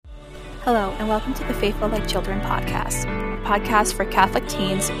Hello, and welcome to the Faithful Like Children podcast, a podcast for Catholic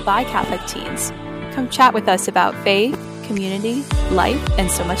teens by Catholic teens. Come chat with us about faith, community, life,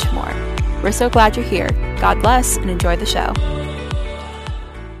 and so much more. We're so glad you're here. God bless and enjoy the show.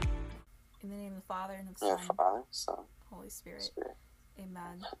 In the name of the Father, and of the Son, Father, Son, Holy Spirit.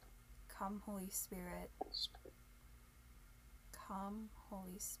 Amen. Come, Holy Spirit. Come,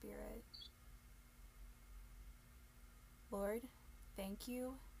 Holy Spirit. Lord, thank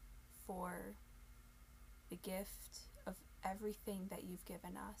you for the gift of everything that you've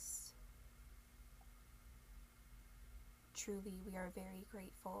given us. Truly, we are very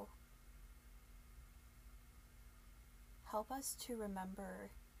grateful. Help us to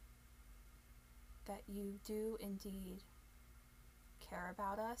remember that you do indeed care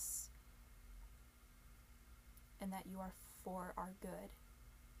about us and that you are for our good,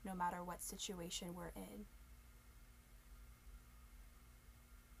 no matter what situation we're in.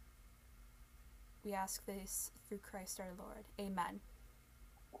 We ask this through Christ our Lord. Amen.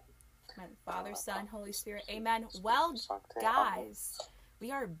 Amen. Father, Son, Holy Spirit. Amen. Well, guys,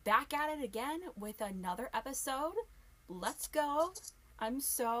 we are back at it again with another episode. Let's go. I'm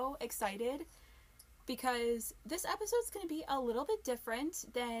so excited because this episode's going to be a little bit different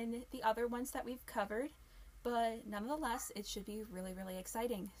than the other ones that we've covered, but nonetheless, it should be really, really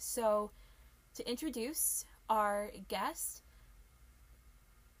exciting. So, to introduce our guest,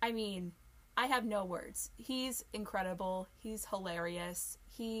 I have no words. He's incredible. He's hilarious.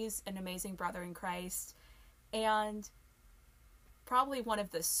 He's an amazing brother in Christ. And probably one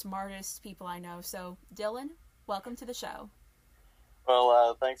of the smartest people I know. So, Dylan, welcome to the show.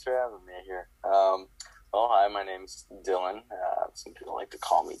 Well, thanks for having me here. Hi, my name's Dylan. Some people like to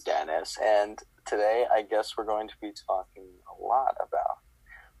call me Dennis. And today, I guess we're going to be talking a lot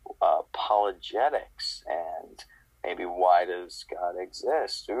about apologetics and maybe why does God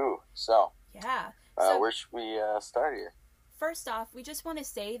exist? Yeah. Where should we start here? First off, we just want to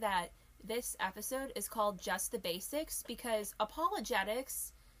say that this episode is called Just the Basics because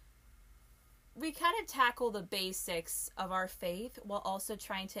apologetics, we kind of tackle the basics of our faith while also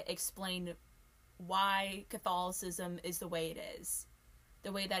trying to explain why Catholicism is the way it is,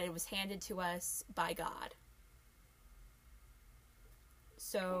 the way that it was handed to us by God.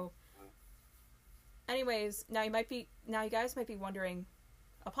 So, anyways, now you guys might be wondering,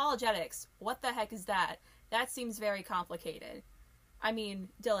 apologetics, what the heck is that? That seems very complicated.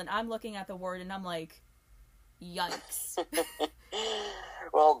 Dylan, I'm looking at the word and I'm like, yikes.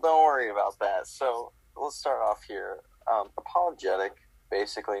 Well, don't worry about that. So, let's start off here. Apologetic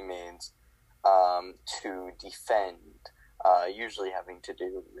basically means to defend, usually having to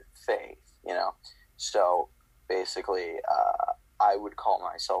do with faith, So, basically, I would call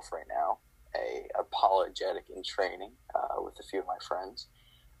myself right now a apologetic in training with a few of my friends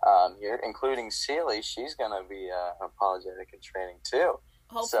here, including Sealy. She's going to be apologetic in training too.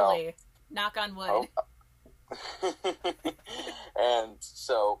 Hopefully. Knock on wood. And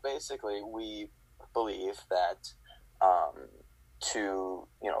so basically we believe that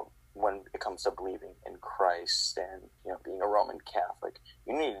when it comes to believing in Christ and, being a Roman Catholic,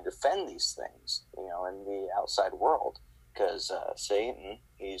 you need to defend these things, in the outside world. Because Satan,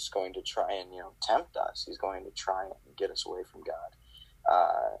 he's going to try and, tempt us. He's going to try and get us away from God.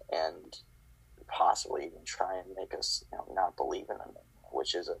 And possibly even try and make us, not believe in him anymore,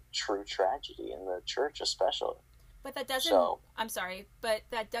 which is a true tragedy in the church especially. But that doesn't, but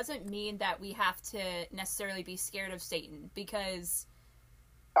that doesn't mean that we have to necessarily be scared of Satan, because...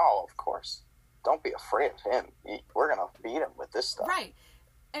 Oh, of course. Don't be afraid of him. We're going to beat him with this stuff. Right.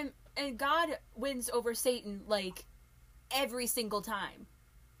 And God wins over Satan, every single time.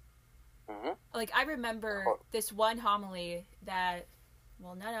 Mm-hmm. I remember this one homily that,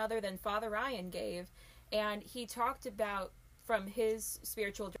 none other than Father Ryan gave, and he talked about from his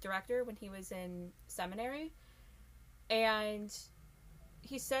spiritual director when he was in seminary, and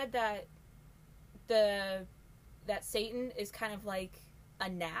he said that that Satan is kind of like a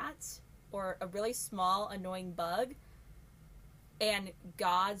gnat or a really small annoying bug, and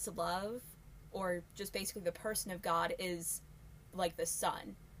God's love, or just basically the person of God, is like the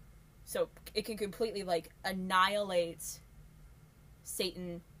sun. So it can completely annihilate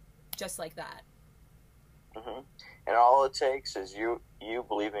Satan just like that. Mm-hmm. And all it takes is you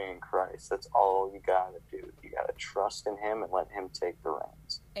believing in Christ. That's all you gotta do. You gotta trust in him and let him take the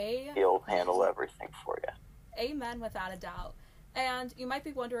reins. He'll handle everything for you. Amen, without a doubt. And you might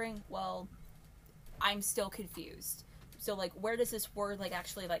be wondering, well, I'm still confused. So where does this word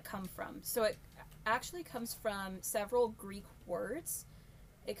actually come from? So it actually comes from several Greek words.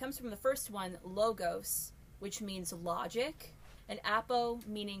 It comes from the first one, logos, which means logic, and apo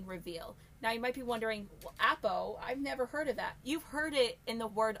meaning reveal. Now you might be wondering, well, apo, I've never heard of that. You've heard it in the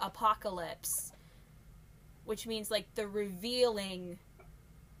word apocalypse, which means like the revealing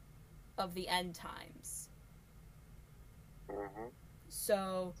of the end times. Mm-hmm.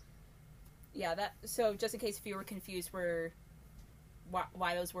 So, yeah, so just in case if you were confused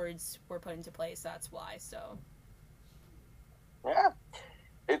why those words were put into place, that's why. So, yeah,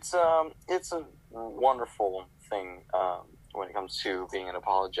 it's a wonderful thing when it comes to being an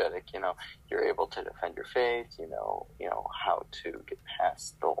apologetic. You're able to defend your faith. You know how to get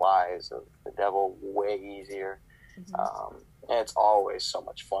past the lies of the devil way easier. mm-hmm. And it's always so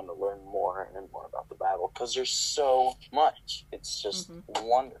much fun to learn more and more about the Bible because there's so much. It's just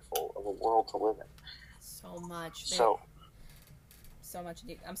wonderful of a world to live in. So much. So much.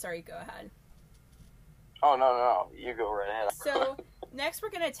 I'm sorry, go ahead. Oh, no. You go right ahead. So, next we're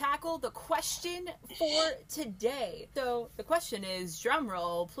going to tackle the question for today. So, the question is, drum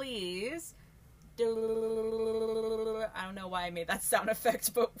roll, please. I don't know why I made that sound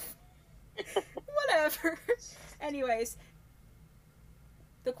effect, but whatever. Anyways,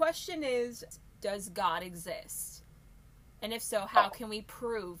 the question is, does God exist? And if so, how can we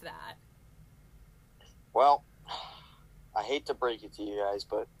prove that? Well, I hate to break it to you guys,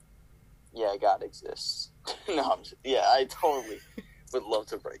 but yeah, God exists. I totally would love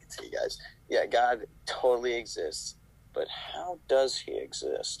to break it to you guys. Yeah, God totally exists, but how does he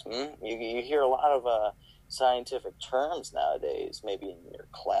exist? You hear a lot of scientific terms nowadays, maybe in your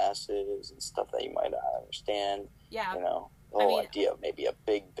classes and stuff that you might not understand. Yeah. The whole idea of maybe a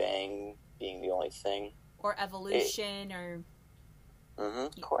Big Bang being the only thing. Or evolution, or...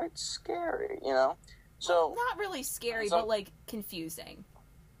 Quite scary, So not really scary, but like confusing.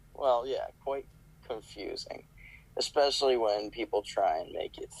 Well, yeah, quite confusing, especially when people try and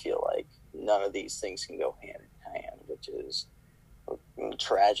make it feel like none of these things can go hand in hand, which is a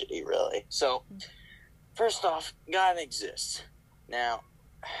tragedy, really. So, first off, God exists. Now,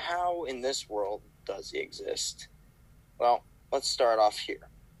 how in this world does he exist? Well, let's start off here.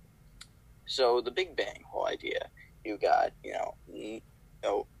 So, the Big Bang whole idea, you got,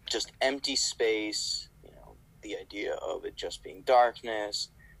 just empty space, the idea of it just being darkness,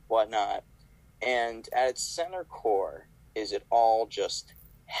 whatnot. And at its center core is it all just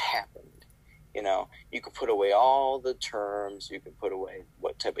happened. You could put away all the terms, you could put away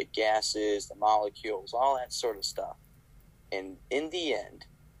what type of gases, the molecules, all that sort of stuff. And in the end,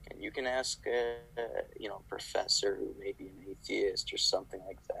 and you can ask a professor who may be an atheist or something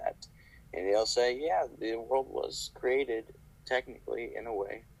like that, and they'll say, yeah, the world was created technically in a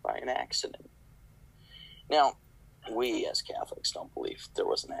way by an accident. Now, we as Catholics don't believe there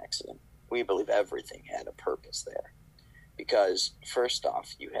was an accident. We believe everything had a purpose there. Because, first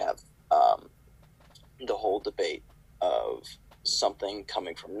off, you have the whole debate of something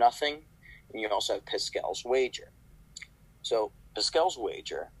coming from nothing, and you also have Pascal's wager. So, Pascal's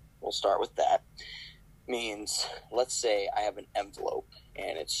wager, we'll start with that, means, let's say I have an envelope,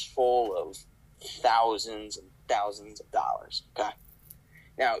 and it's full of thousands and thousands of dollars, okay?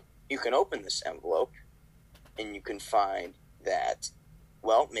 Now, you can open this envelope, and you can find that,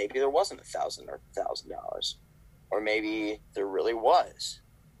 well, maybe there wasn't $1,000 or $1,000, or maybe there really was,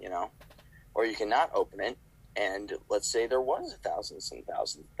 or you cannot open it, and let's say there was thousands and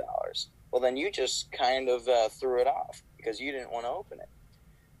thousands of dollars. Well, then you just kind of threw it off because you didn't want to open it.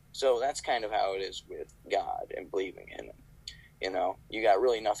 So that's kind of how it is with God and believing in him. You got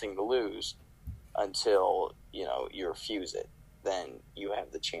really nothing to lose until, you refuse it. Then you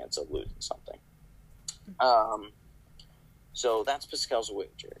have the chance of losing something. So that's Pascal's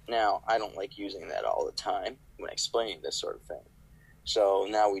wager. Now, I don't like using that all the time when explaining this sort of thing. So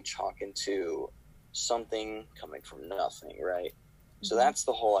now we chalk into something coming from nothing, right? So that's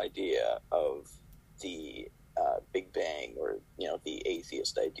the whole idea of the Big Bang, or, the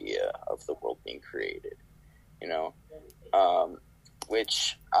atheist idea of the world being created,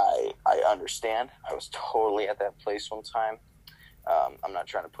 which I understand. I was totally at that place one time. I'm not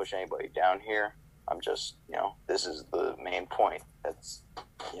trying to push anybody down here. I'm just, this is the main point. That's,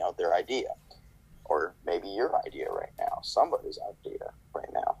 their idea. Or maybe your idea right now. Somebody's idea right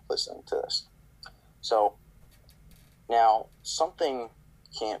now listening to this. So, now, something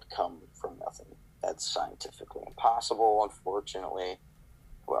can't come from nothing. That's scientifically impossible, unfortunately.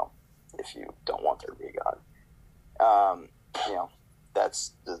 Well, if you don't want there to be a God.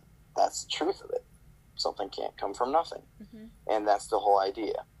 That's the truth of it. Something can't come from nothing. And that's the whole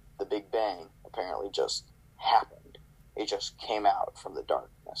idea. The Big Bang apparently just happened. It just came out from the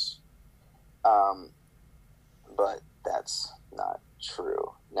darkness. But that's not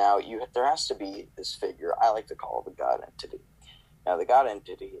true. Now, there has to be this figure I like to call the God entity. Now, the God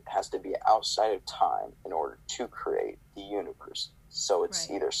entity has to be outside of time in order to create the universe. So it's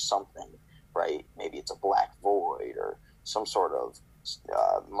either something, right? Maybe it's a black void or some sort of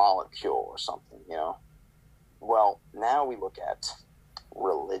molecule or something, you know? Well, now we look at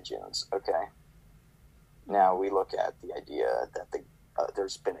religions, okay? Now we look at the idea that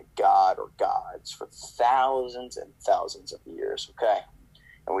there's been a god or gods for thousands and thousands of years, okay?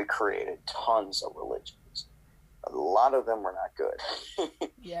 And we created tons of religions. A lot of them were not good.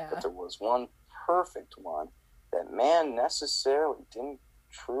 Yeah. But there was one perfect one that man necessarily didn't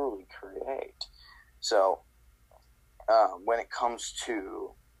truly create. So when it comes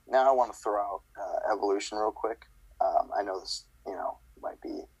to, now I want to throw out evolution real quick. I know this, might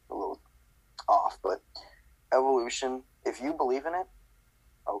be a little off, but evolution, if you believe in it,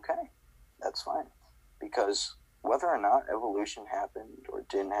 okay, that's fine. Because whether or not evolution happened or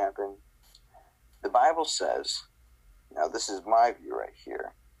didn't happen, the Bible says, now this is my view right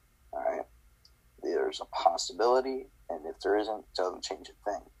here, all right, there's a possibility, and if there isn't, it doesn't change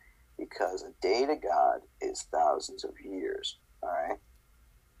a thing. Because a day to God is thousands of years, all right?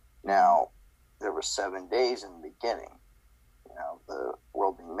 Now, there were 7 days in the beginning, the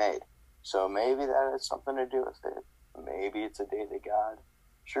world being made. So maybe that has something to do with it. Maybe it's a day to God.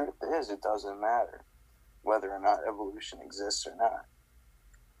 Truth is, it doesn't matter whether or not evolution exists or not.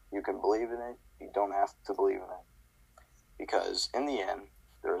 You can believe in it. You don't have to believe in it. Because in the end,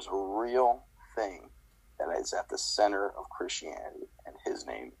 there is a real thing that is at the center of Christianity, and his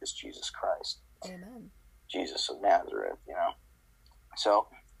name is Jesus Christ. Amen. Jesus of Nazareth, So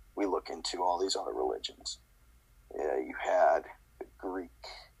we look into all these other religions. You had the Greek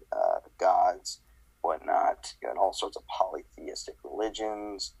gods, whatnot. You had all sorts of polytheistic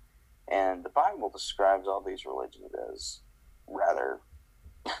religions. And the Bible describes all these religions as rather,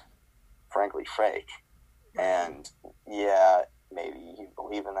 frankly, fake. And yeah, maybe you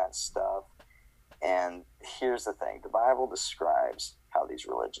believe in that stuff. And here's the thing. The Bible describes how these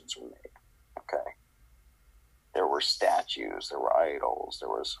religions were made. Okay. There were statues, there were idols, there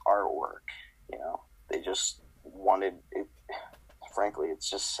was artwork, They just wanted it. Frankly, it's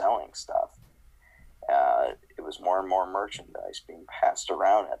just selling stuff. It was more and more merchandise being passed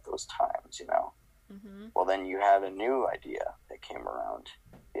around at those times, Mm-hmm. Well, then you had a new idea that came around,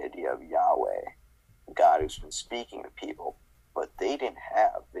 the idea of Yahweh, God who's been speaking to people, but they didn't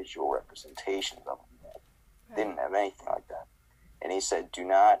have visual representations of him yet. Right. They didn't have anything like that. And he said, do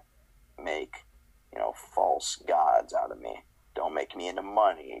not make, false gods out of me. Don't make me into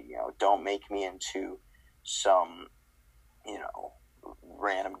money. Don't make me into some,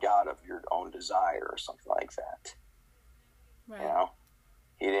 random god of your own desire or something like that. Right.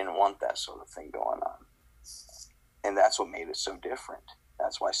 He didn't want that sort of thing going on. And that's what made it so different.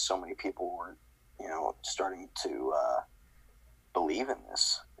 That's why so many people were, starting to believe in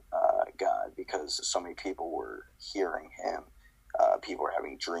this God, because so many people were hearing him. People were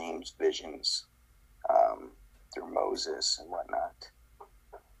having dreams, visions through Moses and whatnot.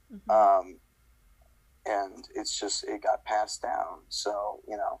 Mm-hmm. And it's just, it got passed down. So,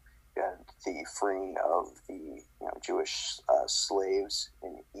 you had the freeing of the Jewish slaves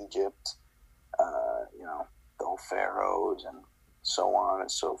in Egypt, the old pharaohs and so on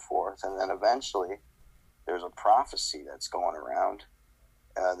and so forth. And then eventually there's a prophecy that's going around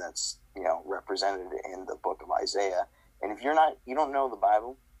that's, represented in the book of Isaiah. And if you don't know the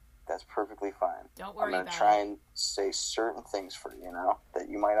Bible, that's perfectly fine. Don't worry about it. I'm going to try and say certain things for you, that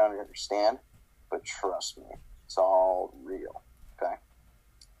you might not understand, but trust me, it's all real, okay?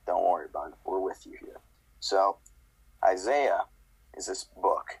 Don't worry about it. We're with you here. So, Isaiah is this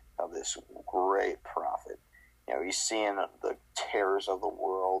book of this great prophet. He's seeing the terrors of the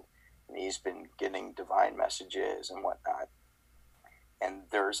world, and he's been getting divine messages and whatnot. And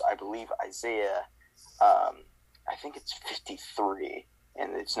there's, I believe, Isaiah, I think it's 53,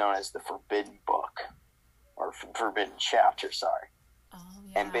 and it's known as the Forbidden Book, or Forbidden Chapter, sorry. Oh,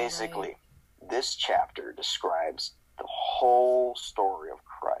 yeah, and basically, this chapter describes the whole story of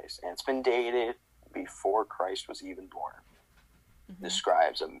Christ, and it's been dated before Christ was even born. Mm-hmm.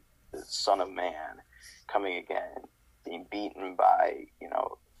 Describes the Son of Man coming again, being beaten by,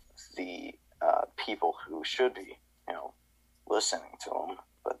 the people who should be, listening to him,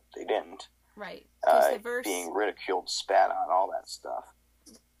 but they didn't. Right. The verse, being ridiculed, spat on, all that stuff.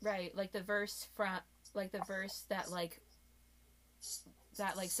 Right, like the verse that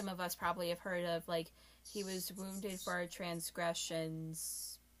some of us probably have heard of, like, he was wounded for our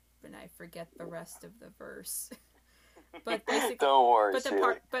transgressions, and I forget the rest of the verse. But basically, don't worry.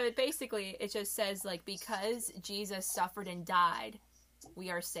 But basically, it just says, like, because Jesus suffered and died, we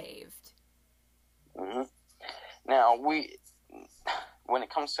are saved. Mm-hmm. Now when it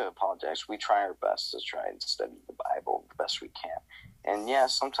comes to apologetics, we try our best to try and study the Bible the best we can. And yeah,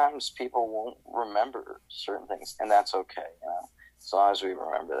 sometimes people won't remember certain things, and that's okay, you know, as long as we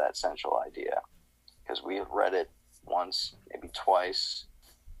remember that central idea, because we have read it once, maybe twice,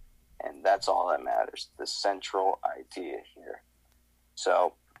 and that's all that matters, the central idea here.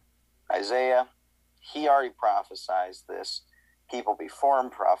 So Isaiah, he already prophesied this. People before him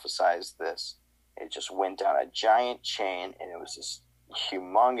prophesied this. It just went down a giant chain, and it was this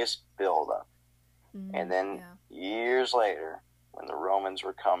humongous buildup. And then years later, when the Romans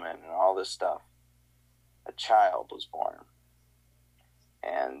were coming and all this stuff, a child was born.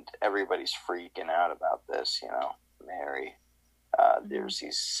 And everybody's freaking out about this, you know, Mary. There's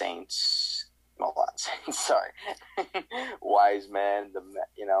these saints, well, not saints, sorry, wise men,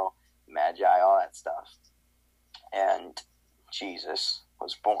 you know, magi, all that stuff. And Jesus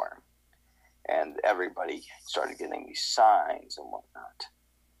was born. And everybody started getting these signs and whatnot.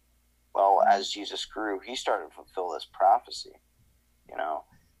 Well, as Jesus grew, he started to fulfill this prophecy, you know,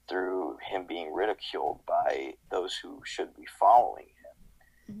 through him being ridiculed by those who should be following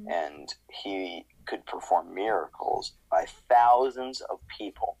him. And he could perform miracles by thousands of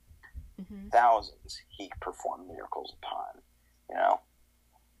people. Thousands he performed miracles upon, you know.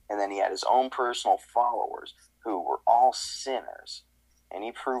 And then he had his own personal followers who were all sinners. And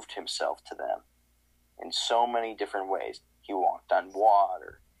he proved himself to them in so many different ways. He walked on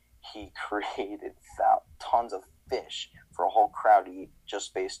water. He created tons of fish for a whole crowd to eat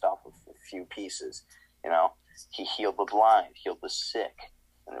just based off of a few pieces. You know, he healed the blind, healed the sick,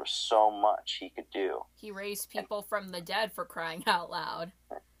 and there was so much he could do. He raised people from the dead, for crying out loud.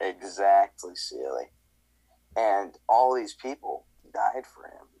 Exactly, Celie. And all these people died for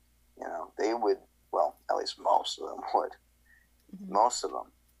him. You know, they would, well, at least most of them would. Most of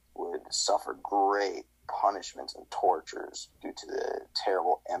them would suffer great punishments and tortures due to the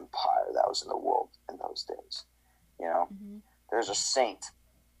terrible empire that was in the world in those days. You know, there's a saint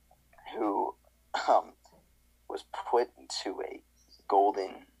who was put into a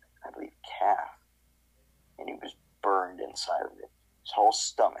golden, I believe, calf, and he was burned inside of it, his whole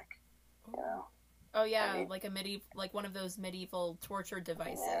stomach. You know. Oh yeah, like like one of those medieval torture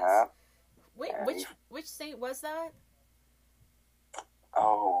devices. Yeah. Wait, which saint was that?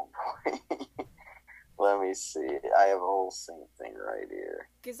 Oh, boy. Let me see. I have a whole saint thing right here.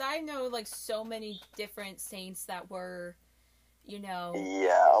 Because I know, like, so many different saints that were, you know...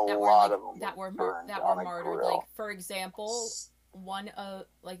 Yeah, a lot of them that were martyred. Grill. Like, for example, one of,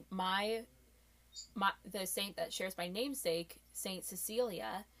 like, the saint that shares my namesake, Saint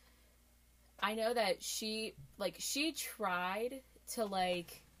Cecilia, I know that she tried to,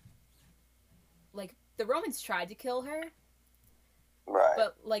 like, the Romans tried to kill her. Right.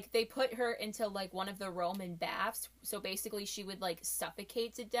 But, like, they put her into, like, one of the Roman baths. So, basically, she would, like,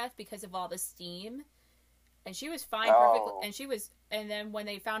 suffocate to death because of all the steam. And she was fine perfectly. And then when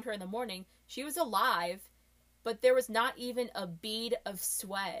they found her in the morning, she was alive. But there was not even a bead of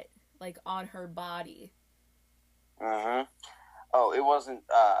sweat, like, on her body. Oh, it wasn't,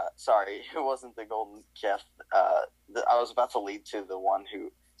 it wasn't the golden calf. I was about to lead to the one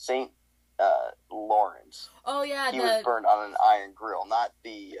who, Saint Lawrence. Oh yeah, he was burned on an iron grill, not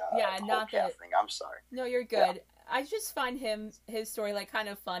the not calf thing. I'm sorry. No, you're good. Yeah. I just find his story like kind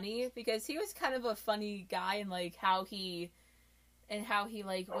of funny because he was kind of a funny guy and like how he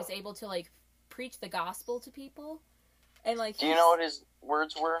like was able to like preach the gospel to people and like. Do you know what his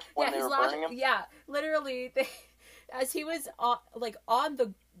words were when they were burning him? Yeah, literally, as he was on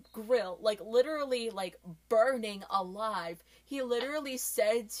the grill, like literally like burning alive, he literally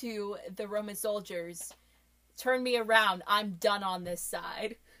said to the Roman soldiers, "Turn me around, I'm done on this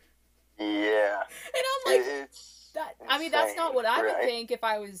side." Yeah. And I'm like, I mean, that's not what I would think if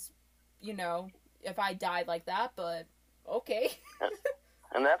I was, you know, if I died like that, but okay.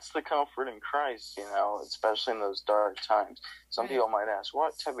 And that's the comfort in Christ, you know, especially in those dark times. Some people might ask,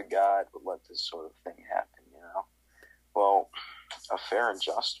 what type of God would let this sort of thing happen, you know? Well, a fair and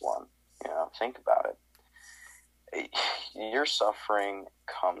just one, you know, think about it. Your suffering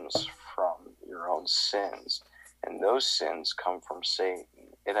comes from your own sins, and those sins come from Satan.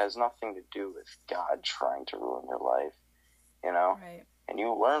 It has nothing to do with God trying to ruin your life, you know? Right. And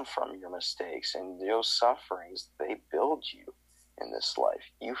you learn from your mistakes, and those sufferings, they build you in this life.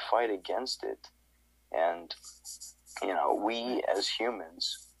 You fight against it. And, you know, we as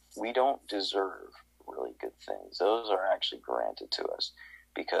humans, we don't deserve really good things. Those are actually granted to us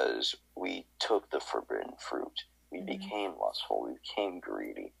because we took the forbidden fruit. We became lustful. We became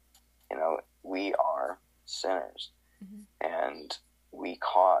greedy. You know, we are sinners. And we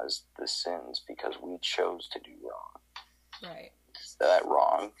caused the sins because we chose to do wrong. Right. That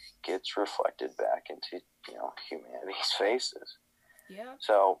wrong gets reflected back into, humanity's faces. Yeah.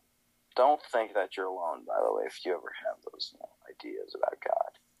 So don't think that you're alone, by the way, if you ever have those ideas about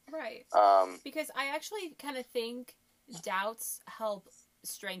God. Right. Because I actually kind of think doubts help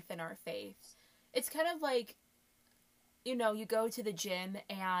strengthen our faith. It's kind of like, you go to the gym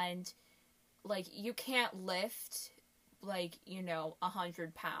and, like, you can't lift, like,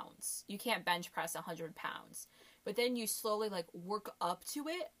 100 pounds. You can't bench press 100 pounds. But then you slowly, like, work up to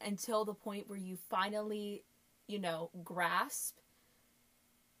it until the point where you finally, grasp,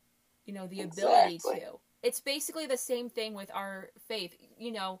 the ability to. It's basically the same thing with our faith.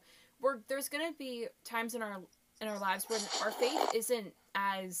 There's gonna be times in our lives when our faith isn't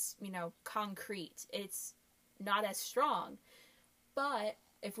as, concrete. It's not as strong. But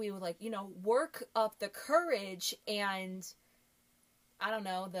if we would, like, work up the courage and, I don't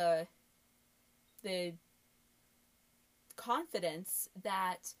know, the confidence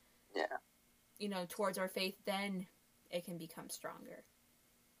that, towards our faith, then it can become stronger.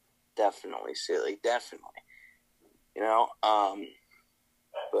 Definitely, silly, definitely.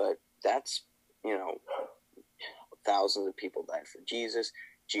 But that's, thousands of people died for Jesus.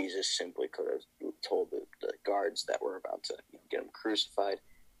 Jesus simply could have told the guards that were about to get him crucified,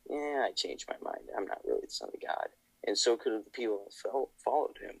 yeah, I changed my mind. I'm not really the Son of God. And so could have the people that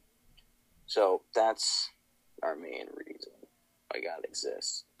followed him. So that's our main reason why God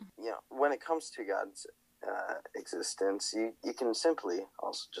exists. When it comes to God's existence, you can simply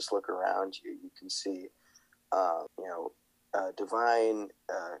also just look around you. You can see, divine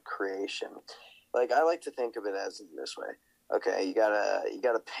creation. Like, I like to think of it as in this way. Okay, you got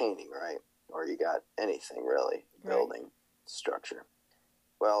a painting, right? Or you got anything really, building, right. Structure.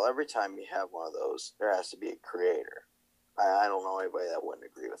 Well, every time you have one of those, there has to be a creator. I don't know anybody that wouldn't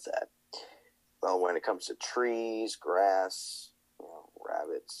agree with that. Well, when it comes to trees, grass,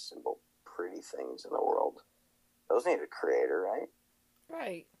 rabbits, and pretty things in the world, those need a creator, right?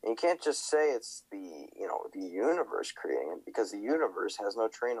 Right. And you can't just say it's the universe creating it, because the universe has no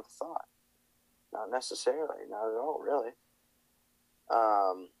train of thought. Not necessarily, not at all, really.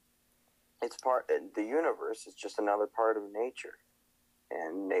 The universe is just another part of nature.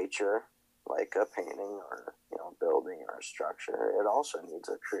 And nature, like a painting or, building or a structure, it also needs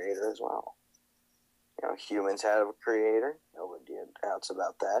a creator as well. Humans have a creator. Nobody doubts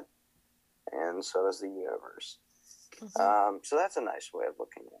about that. And so does the universe. Mm-hmm. So that's a nice way of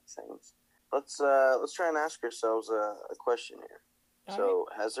looking at things. Let's try and ask ourselves a question here. All so,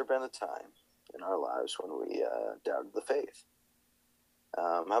 right. Has there been a time in our lives when we doubted the faith?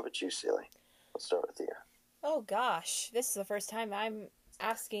 How about you, Celie? Let's start with you. Oh gosh, this is the first time I'm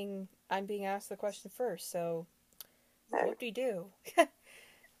being asked the question first. So, hey. What do you do?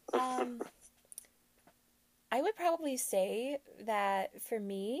 I would probably say that for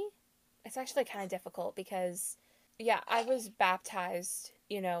me, it's actually kind of difficult because, I was baptized,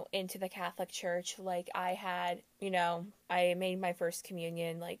 into the Catholic Church. Like, I had, I made my first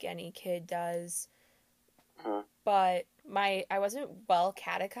communion like any kid does. Uh-huh. But I wasn't well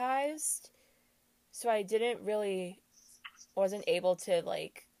catechized, so I wasn't able to,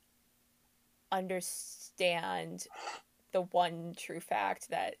 like, understand the one true fact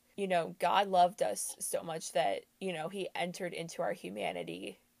that, God loved us so much that, He entered into our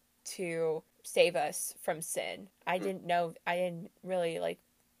humanity to save us from sin. I didn't really, like,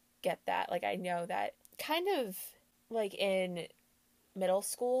 get that. Like, I know that kind of, like, in middle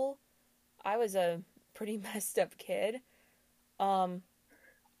school, I was a pretty messed up kid. A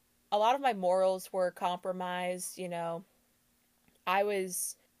lot of my morals were compromised, I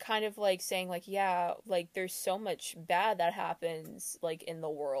was kind of, like, saying, like, yeah, like, there's so much bad that happens, like, in the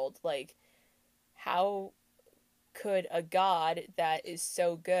world. Like, how could a God that is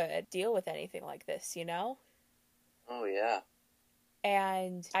so good deal with anything like this, Oh, yeah.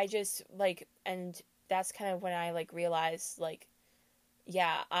 And I just, like, and that's kind of when I, like, realized, like,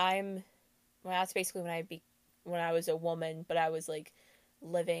 yeah, that's basically when I was a woman, but I was, like,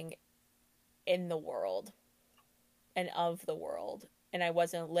 living in the world and of the world. And I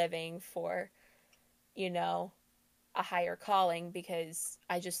wasn't living for, a higher calling, because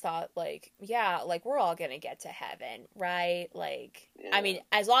I just thought, like, yeah, like, we're all gonna get to heaven, right? Like, yeah. I mean,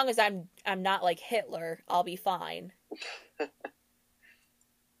 as long as I'm not like Hitler, I'll be fine.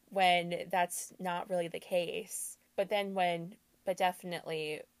 When that's not really the case. But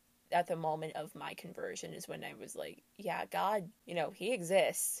definitely at the moment of my conversion is when I was like, yeah, God, He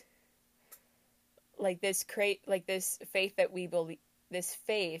exists. Like, this faith that we believe, this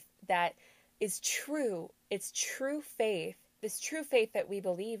faith that is true. It's true faith. This true faith that we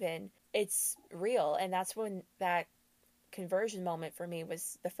believe in, it's real. And that's when that conversion moment for me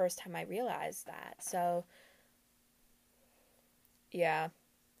was the first time I realized that. So, yeah.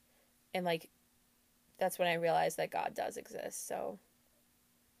 And, like, that's when I realized that God does exist, so.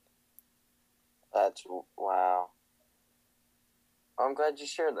 That's, wow. I'm glad you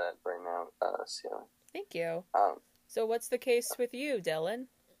shared that right now, Celia. Thank you. So what's the case with you, Dylan?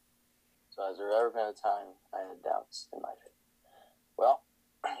 So has there ever been a time I had doubts in my faith? Well,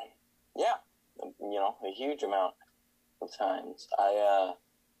 yeah, a huge amount of times.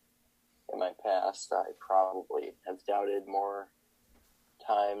 In my past, I probably have doubted more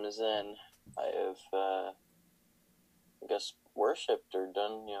times than I have, I guess, worshipped or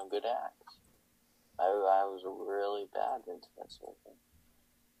done, good acts. I was really bad into that sort of thing.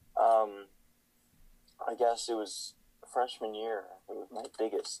 I guess it was freshman year. It was my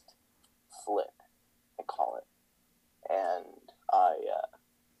biggest flip, I call it. And I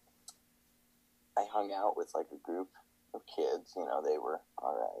hung out with, like, a group of kids. They were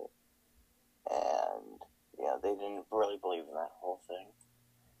all right. And, they didn't really believe in that whole thing.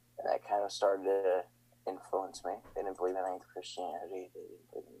 And that kind of started to influence me. They didn't believe in any Christianity. They didn't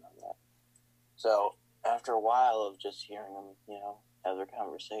believe in none of that. So after a while of just hearing them, have their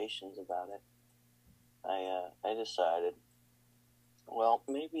conversations about it, I decided, well,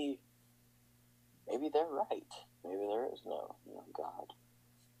 maybe they're right. Maybe there is no, God.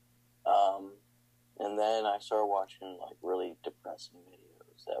 And then I started watching, like, really depressing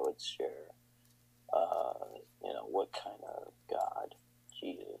videos that would share, what kind of God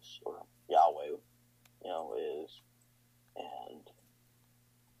Jesus or Yahweh, is, and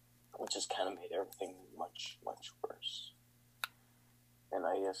which just kind of made everything much, much worse. And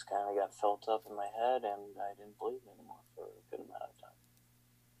I just kind of got filled up in my head, and I didn't believe anymore for a good amount of time.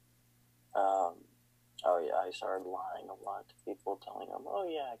 I started lying a lot to people, telling them, oh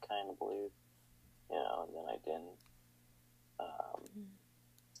yeah, I kind of believe, and then I didn't.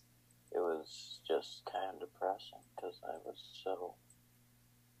 It was just kind of depressing because I was so,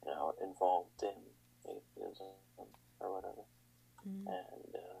 involved in atheism or whatever.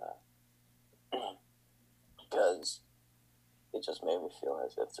 And because it just made me feel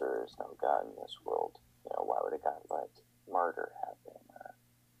as if there is no God in this world. Why would a God let murder happen?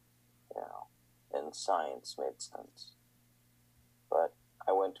 And science made sense. But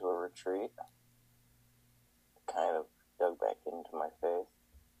I went to a retreat, kind of dug back into my faith,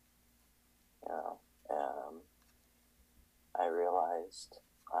 and I realized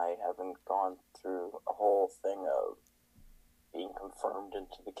I haven't gone through a whole thing of being confirmed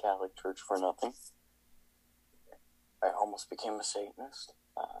into the Catholic Church for nothing. I almost became a Satanist,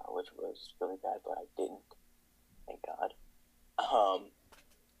 which was really bad, but I didn't. Thank God.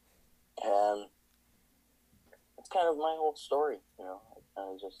 And it's kind of my whole story,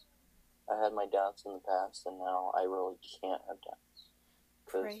 I had my doubts in the past, and now I really can't have doubts.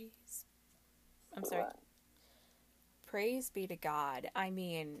 Praise be to God. I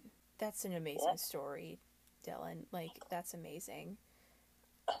mean, that's an amazing story, Dylan. Like, that's amazing.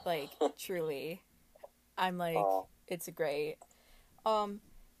 Like, truly. I'm like, it's great.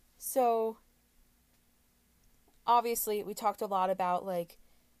 So, obviously, we talked a lot about, like,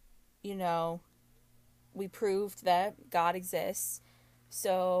 we proved that God exists.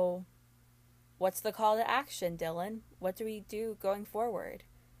 So, what's the call to action, Dylan? What do we do going forward?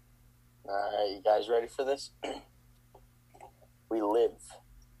 Alright, you guys ready for this? We live.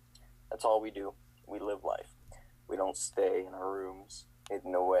 That's all we do. We live life. We don't stay in our rooms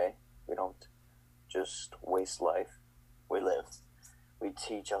hidden away. We don't just waste life. We live. We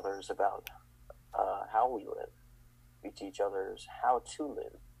teach others about how we live. We teach others how to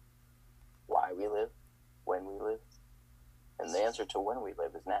live. Why we live. When we live. And the answer to when we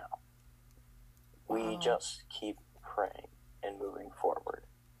live is now. We just keep praying and moving forward.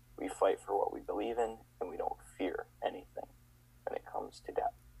 We fight for what we believe in, and we don't fear anything when it comes to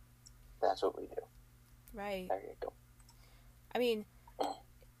death. That's what we do. Right. There you go. I mean,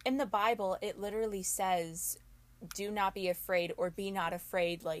 in the Bible, it literally says, do not be afraid or be not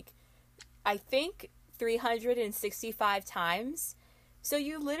afraid, like, I think 365 times. So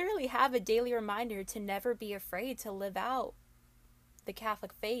you literally have a daily reminder to never be afraid to live out the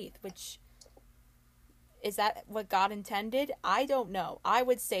Catholic faith, which, is that what God intended? I don't know. I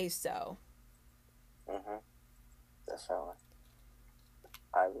would say so. Definitely.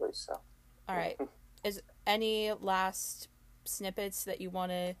 I believe so. All right. Is any last snippets that you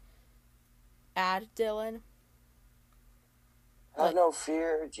want to add, Dylan? Have no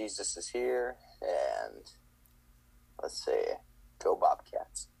fear. Jesus is here. And let's see. Go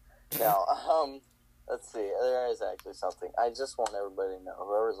Bobcats. Now, let's see. There is actually something. I just want everybody to know,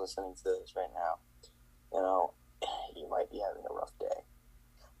 whoever's listening to this right now, you might be having a rough day.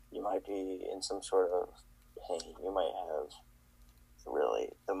 You might be in some sort of pain. You might have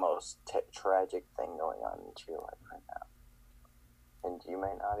really the most tragic thing going on into your life right now. And you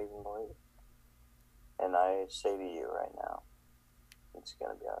may not even believe it. And I say to you right now, it's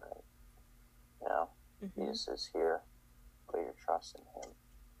going to be all right. You know, Jesus is here. Put your trust in him.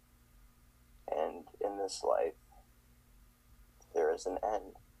 And in this life, there is an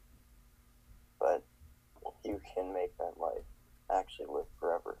end. But you can make that life actually live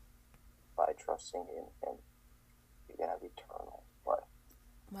forever by trusting in him. You can have eternal life.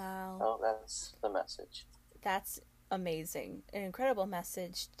 Wow. So that's the message. That's amazing. An incredible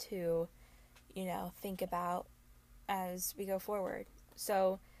message to, think about as we go forward.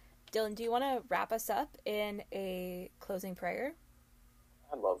 So, Dylan, do you want to wrap us up in a closing prayer?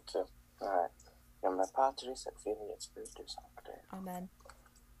 I'd love to. All right. Nomine Patris et Filii et Spiritus Sancti. Amen.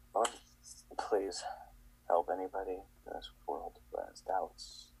 Lord, please help anybody in this world who has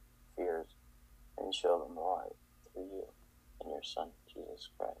doubts, fears, and show them the light through you and your Son, Jesus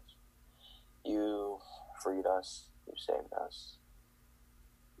Christ. You freed us. You saved us.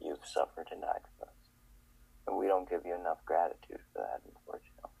 You've suffered and died for us. And we don't give you enough gratitude for that,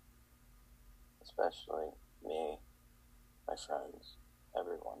 unfortunately. Especially me, my friends,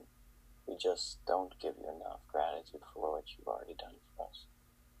 everyone. We just don't give you enough gratitude for what you've already done for us.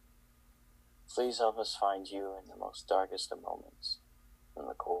 Please help us find you in the most darkest of moments, in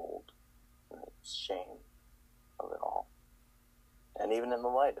the cold, in the shame of it all, and even in the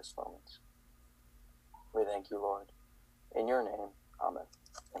lightest moments. We thank you, Lord. In your name, amen.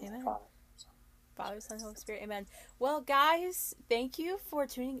 Amen. Father, Son, Holy Spirit, amen. Well, guys, thank you for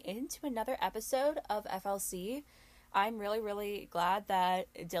tuning in to another episode of FLC. I'm really, really glad that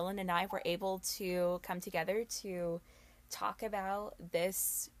Dylan and I were able to come together to talk about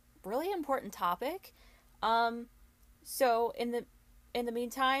this really important topic. So in the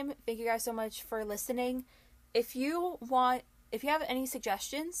meantime, thank you guys so much for listening. If you have any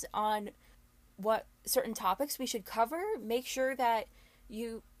suggestions on what certain topics we should cover, make sure that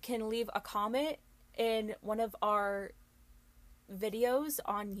you can leave a comment in one of our videos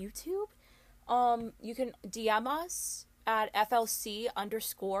on YouTube. You can DM us at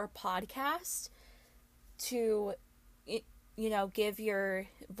FLC_podcast to, give your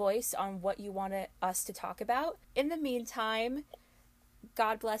voice on what you want us to talk about. In the meantime,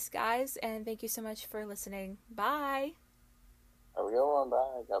 God bless, guys, and thank you so much for listening. Bye. A real one,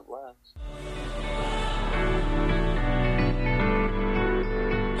 bye. God bless.